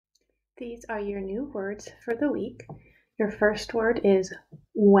These are your new words for the week. Your first word is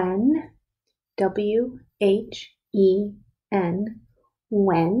when, W-H-E-N,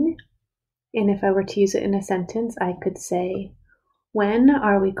 when. And if I were to use it in a sentence, I could say, when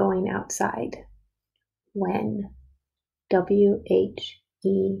are we going outside? When, W-H-E-N.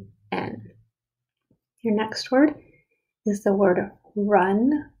 Your next word is the word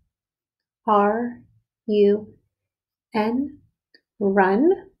run, R-U-N, run.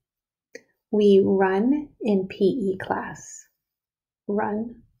 We run in PE class.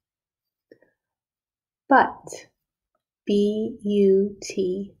 Run. But,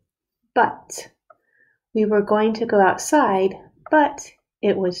 B-U-T, but. We were going to go outside, but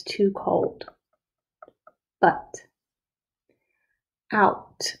it was too cold. But.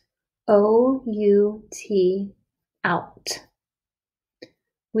 Out, O-U-T, out.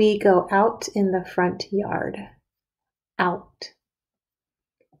 We go out in the front yard. Out.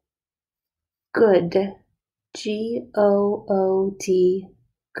 Good, G-O-O-D,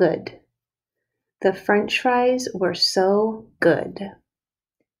 good. The French fries were so good.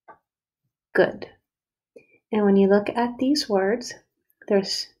 Good. And when you look at these words,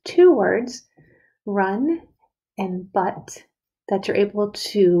 there's two words, run and but, that you're able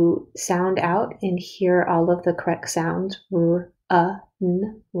to sound out and hear all of the correct sounds,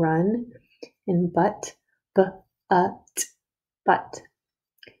 n, run, and but, but.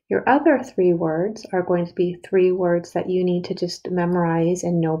 Your other three words are going to be three words that you need to just memorize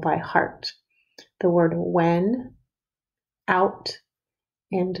and know by heart. The word when, out,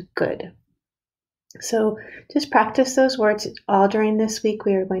 and good. So just practice those words all during this week.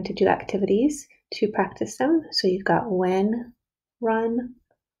 We are going to do activities to practice them. So you've got when, run,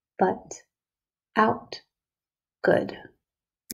 but, out, good.